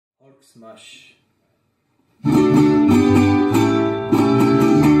pork smash.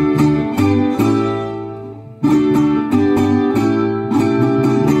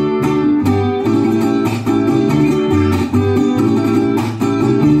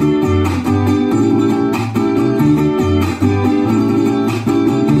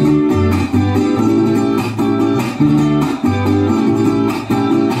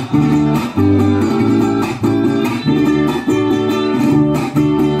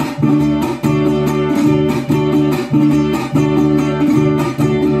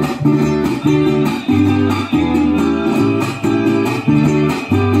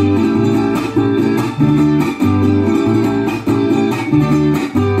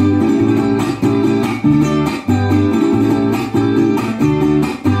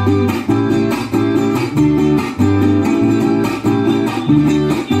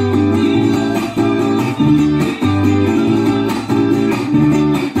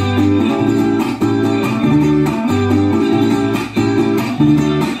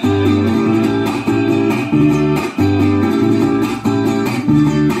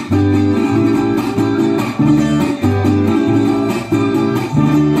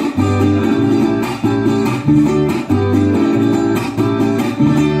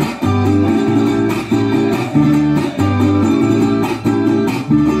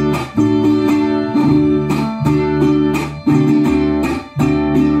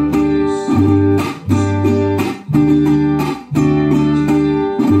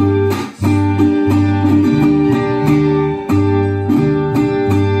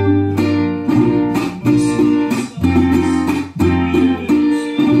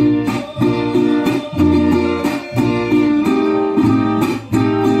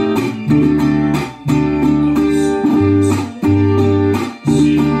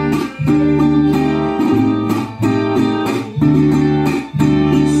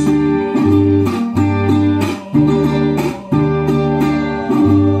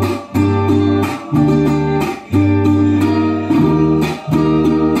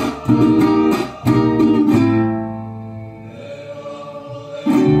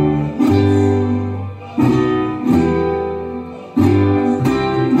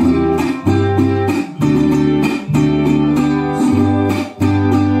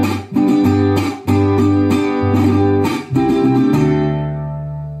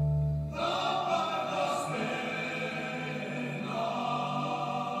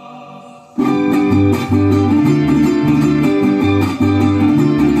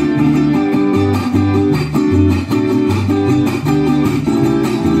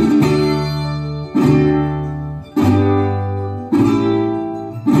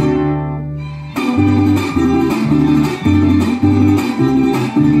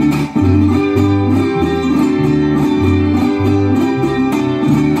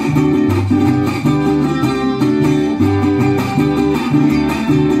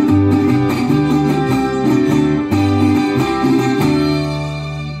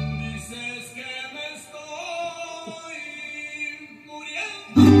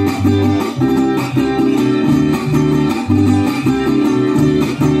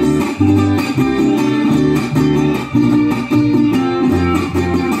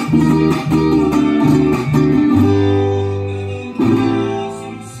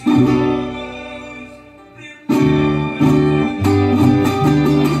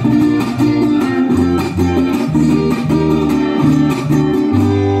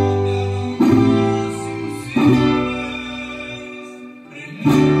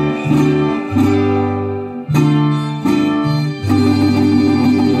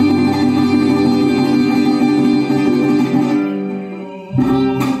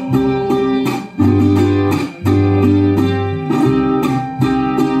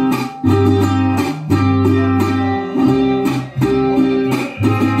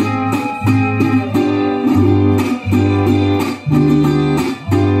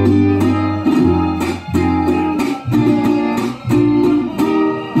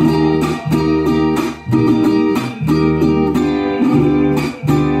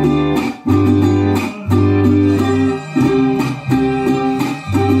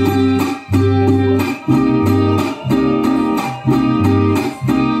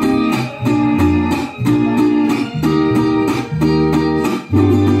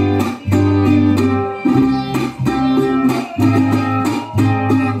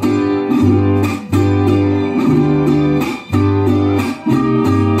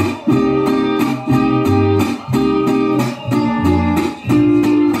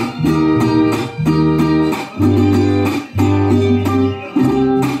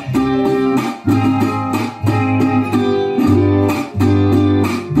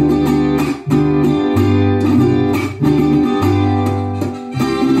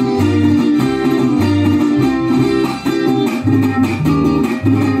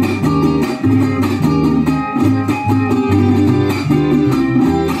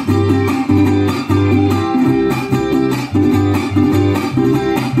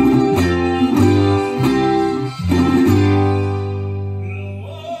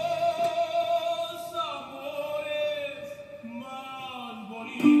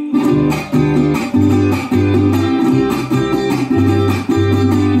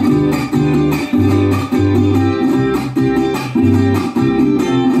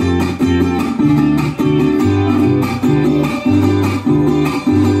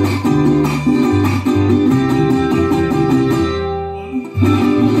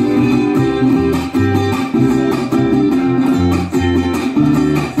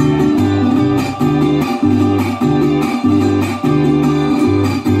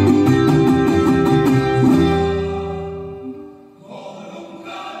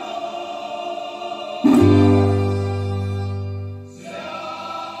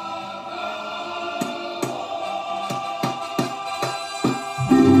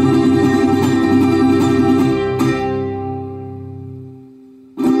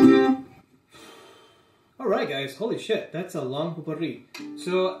 Holy shit, that's a long potpourri.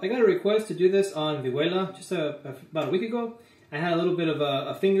 So I got a request to do this on Vihuela just about a week ago. I had a little bit of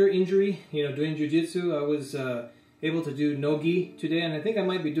a finger injury, you know, doing jiu-jitsu. I was able to do no-gi today, and I think I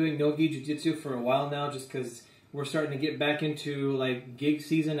might be doing no-gi jiu-jitsu for a while now just because we're starting to get back into like gig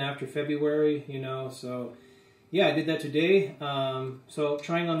season after February, you know, so yeah, I did that today. So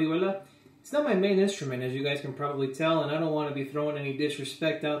trying on Vihuela. It's not my main instrument, as you guys can probably tell, and I don't want to be throwing any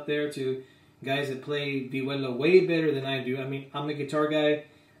disrespect out there to guys that play Vihuela way better than I do. I mean, I'm a guitar guy.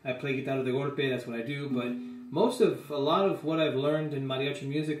 I play guitarra de golpe, that's what I do, but a lot of what I've learned in mariachi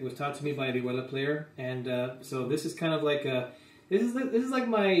music was taught to me by a Vihuela player, and so this is kind of like this is like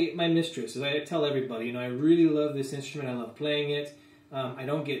my mistress. As I tell everybody, you know, I really love this instrument. I love playing it. I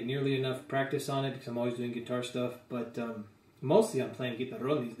don't get nearly enough practice on it because I'm always doing guitar stuff, but mostly I'm playing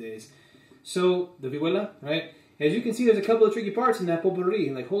guitarrón these days. So, the Vihuela, right? As you can see, there's a couple of tricky parts in that potpourri.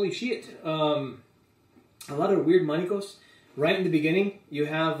 Like, holy shit. A lot of weird manicos. Right in the beginning, you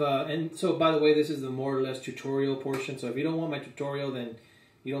have... and so, by the way, this is the more or less tutorial portion. So, if you don't want my tutorial, then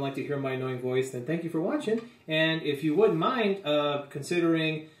you don't like to hear my annoying voice, then thank you for watching. And if you wouldn't mind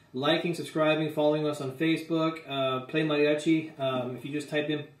considering liking, subscribing, following us on Facebook, Play Mariachi. If you just type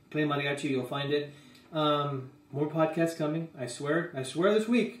in Play Mariachi, you'll find it. More podcasts coming, I swear. I swear this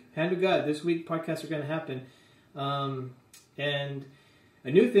week, hand to God, this week podcasts are going to happen. And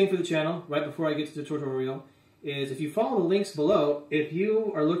a new thing for the channel, right before I get to the tutorial, is if you follow the links below, if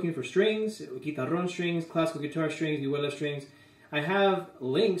you are looking for strings, guitarrón strings, classical guitar strings, vihuela strings, I have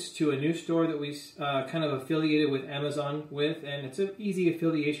links to a new store that we kind of affiliated with Amazon with, and it's an easy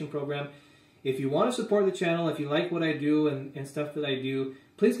affiliation program. If you want to support the channel, if you like what I do and stuff that I do,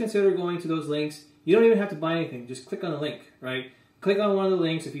 please consider going to those links. You don't even have to buy anything. Just click on the link, right? Click on one of the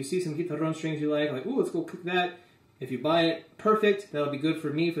links. If you see some guitarrón strings you like, ooh, let's go click that. If you buy it, perfect. That'll be good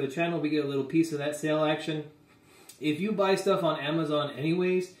for me, for the channel. We get a little piece of that sale action. If you buy stuff on Amazon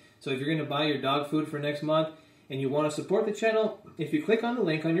anyways, so if you're going to buy your dog food for next month and you want to support the channel, if you click on the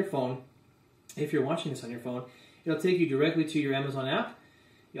link on your phone, if you're watching this on your phone, it'll take you directly to your Amazon app.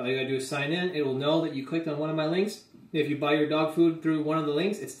 All you got to do is sign in. It will know that you clicked on one of my links. If you buy your dog food through one of the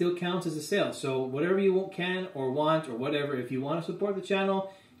links, it still counts as a sale. So whatever you can or want or whatever, if you want to support the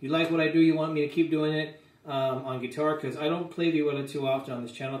channel, you like what I do, you want me to keep doing it on guitar, because I don't play Vihuela too often on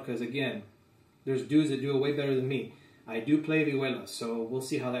this channel, because again, there's dudes that do it way better than me. I do play Vihuela, so we'll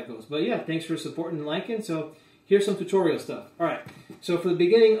see how that goes. But yeah, thanks for supporting and liking. So here's some tutorial stuff. All right, so for the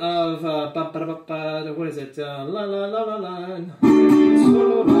beginning of, what is it? La la la la la.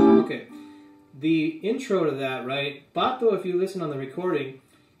 Okay. The intro to that, right? Pato, if you listen on the recording,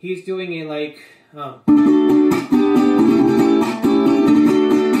 he's doing a like...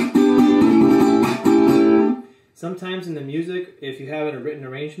 Sometimes in the music, if you have it a written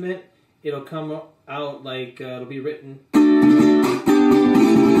arrangement, it'll come out like, it'll be written...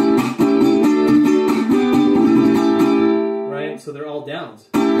 Right? So they're all downs.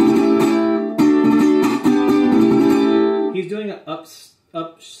 He's doing an up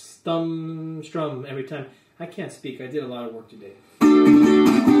strum every time. I can't speak. I did a lot of work today.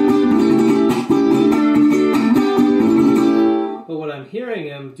 But what I'm hearing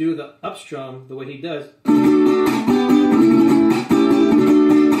him do the up strum the way he does.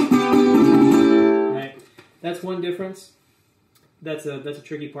 Right? That's one difference. That's a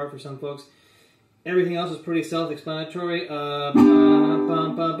tricky part for some folks. Everything else is pretty self-explanatory. Right?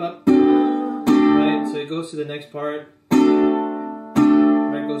 So it goes to the next part.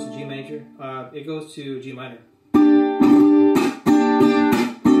 It goes to G major. It goes to G minor.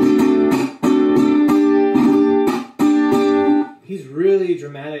 He's really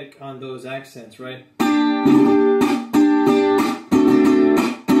dramatic on those accents, right?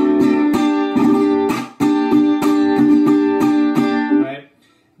 Right?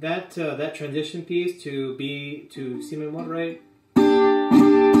 That transition piece to B to C minor, right?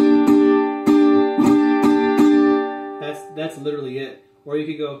 That's literally it. Or you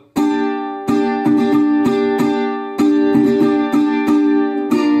could go.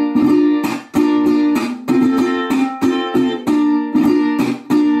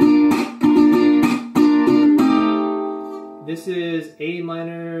 This is A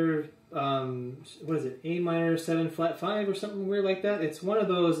minor, what is it? A minor 7 flat 5 or something weird like that. It's one of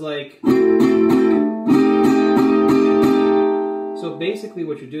those like... So basically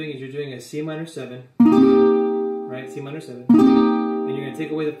what you're doing is you're doing a C minor 7, right? C minor 7. And you're going to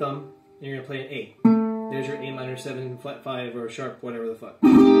take away the thumb, and you're going to play an A. There's your A minor 7 flat 5 or sharp, whatever the fuck. To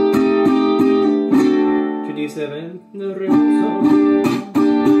D7.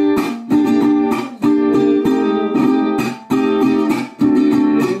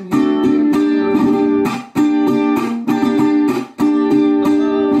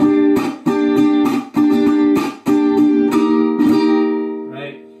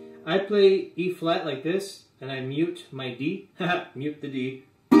 I play E flat like this, and I mute my D. Mute the D.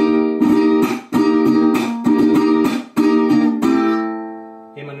 A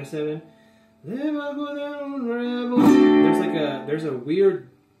minor 7. There's a weird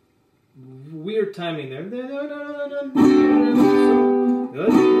timing there.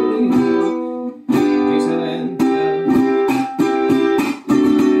 G7.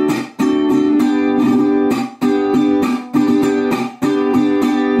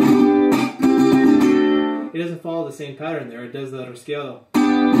 It doesn't follow the same pattern there. It does the rasgueado.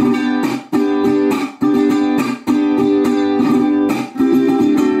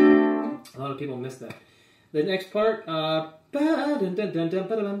 A lot of people miss that. The next part, right?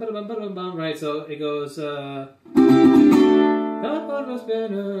 So it goes. And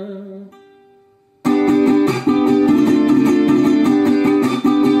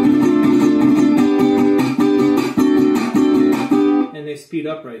they speed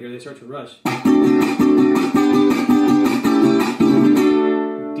up right here. They start to rush.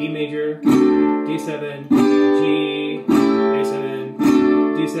 D major, D7, G, A7,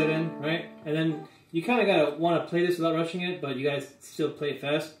 D7, right? And then you kind of gotta want to play this without rushing it, but you guys still play it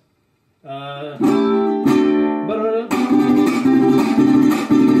fast. A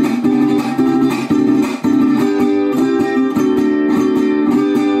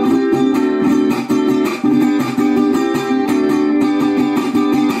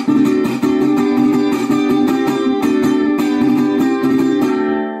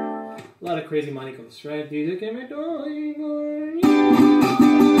lot of crazy monicos, right? These are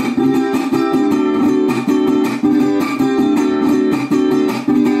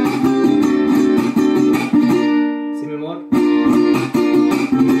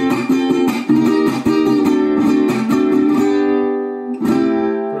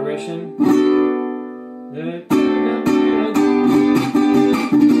progression.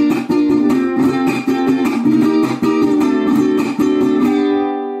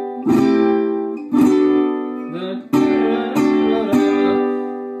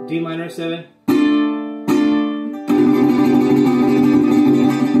 D minor 7.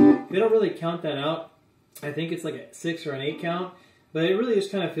 They don't really count that out. I think it's like a 6 or an 8 count, but it really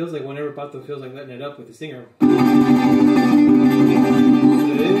just kind of feels like whenever Pato feels like letting it up with the singer.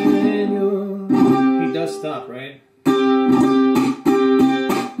 He does stop, right?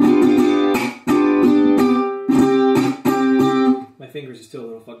 My fingers are still a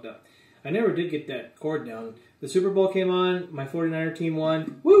little fucked up. I never did get that chord down. The Super Bowl came on, my 49er team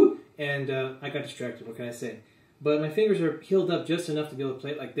won, woo! And I got distracted, what can I say? But my fingers are healed up just enough to be able to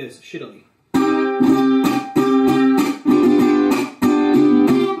play it like this, shittily.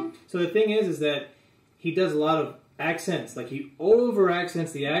 So the thing is that he does a lot of accents, like he over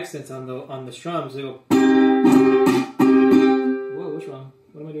accents the accents on the strums. They go, whoa, what's wrong?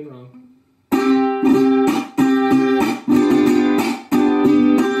 What am I doing wrong?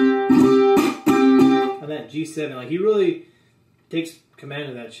 On that G7, like he really takes command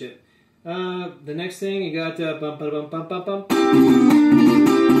of that shit. The next thing you got bum ba bum bum bum bum.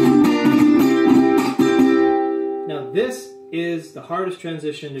 Now this is the hardest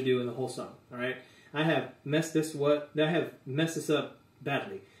transition to do in the whole song. All right, I have messed this up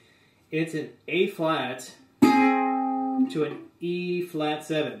badly. It's an A flat to an E flat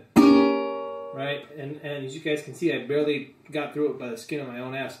 7, right? And as you guys can see, I barely got through it by the skin of my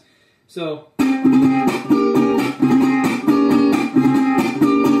own ass. So.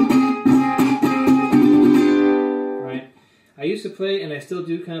 I used to play, and I still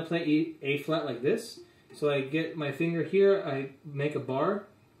do kind of play A flat like this. So I get my finger here, I make a bar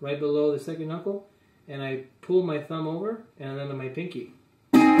right below the second knuckle, and I pull my thumb over, and then my pinky.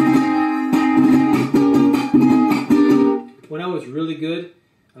 When I was really good,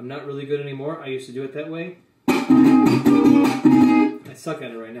 I'm not really good anymore, I used to do it that way. I suck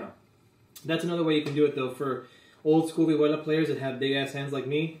at it right now. That's another way you can do it though for old school Vihuela players that have big ass hands like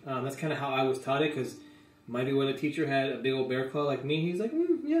me. That's kind of how I was taught it, because my Vihuela teacher had a big old bear claw like me. He's like,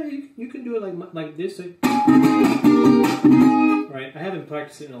 yeah, you can do it like this. Right, I haven't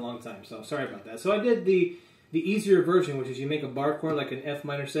practiced it in a long time, so sorry about that. So I did the easier version, which is you make a bar chord like an F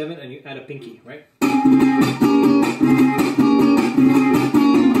minor 7 and you add a pinky, right?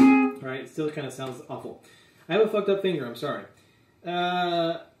 Right, it still kind of sounds awful. I have a fucked up finger, I'm sorry.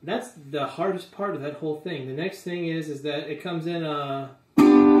 That's the hardest part of that whole thing. The next thing is that it comes in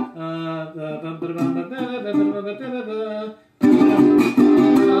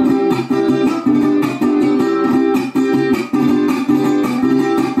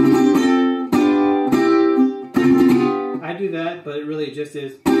I do that, but it really just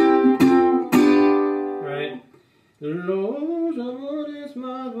is, right?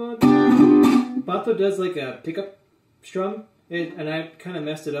 Vato does like a pickup strum, and I kind of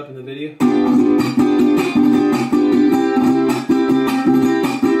messed it up in the video.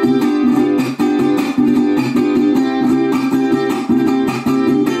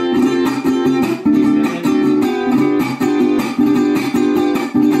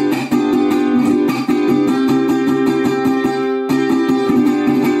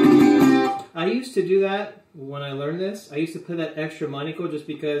 I used to do that when I learned this. I used to play that extra manico just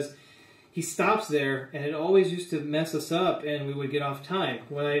because he stops there, and it always used to mess us up, and we would get off time.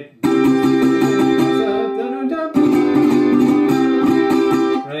 When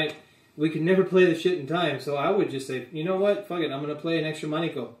right? We could never play the shit in time, so I would just say, you know what? Fuck it, I'm going to play an extra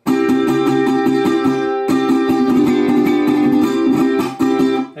manico.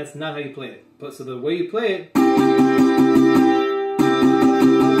 That's not how you play it. But so the way you play it...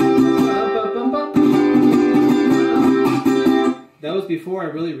 That was before I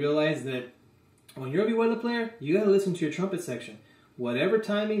really realized that when you're a Vihuela player, you got to listen to your trumpet section. Whatever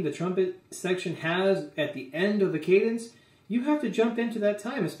timing the trumpet section has at the end of the cadence, you have to jump into that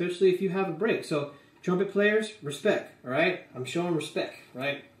time, especially if you have a break. So, trumpet players, respect, all right? I'm showing respect,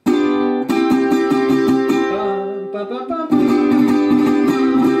 right?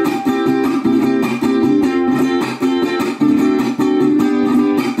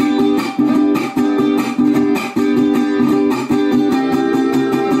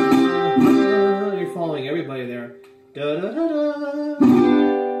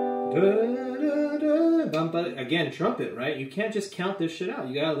 Again, trumpet, right? You can't just count this shit out.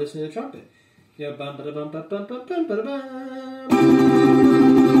 You gotta listen to the trumpet. Yeah, bum ba da bum ba bum ba bum ba da bum.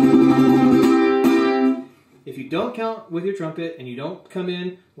 If you don't count with your trumpet and you don't come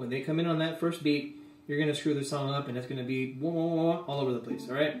in when they come in on that first beat, you're gonna screw the song up, and it's gonna be all over the place.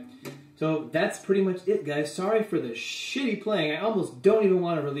 All right. So that's pretty much it, guys. Sorry for the shitty playing. I almost don't even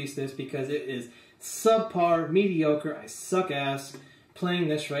want to release this because it is subpar, mediocre. I suck ass playing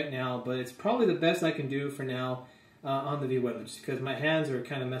this right now, but it's probably the best I can do for now on the Vihuela, just because my hands are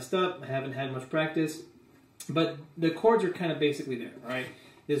kind of messed up. I haven't had much practice, but the chords are kind of basically there, all right?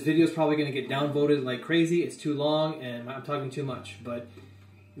 This video is probably going to get downvoted like crazy. It's too long, and I'm talking too much, but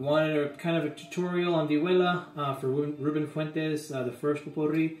you wanted a kind of a tutorial on Vihuela for Ruben Fuentes, the first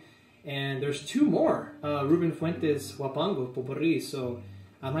potpourri, and there's two more Ruben Fuentes Huapangos potpourri, so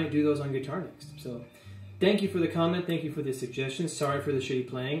I might do those on guitar next. So thank you for the comment. Thank you for the suggestion. Sorry for the shitty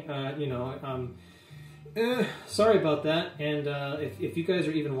playing. Sorry about that. And if you guys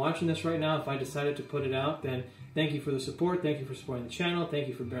are even watching this right now, if I decided to put it out, then thank you for the support. Thank you for supporting the channel. Thank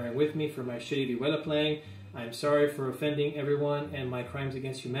you for bearing with me for my shitty Vihuela playing. I'm sorry for offending everyone and my crimes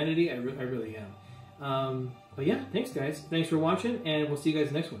against humanity. I really am. But yeah, thanks guys. Thanks for watching, and we'll see you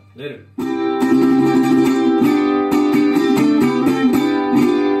guys next one. Later.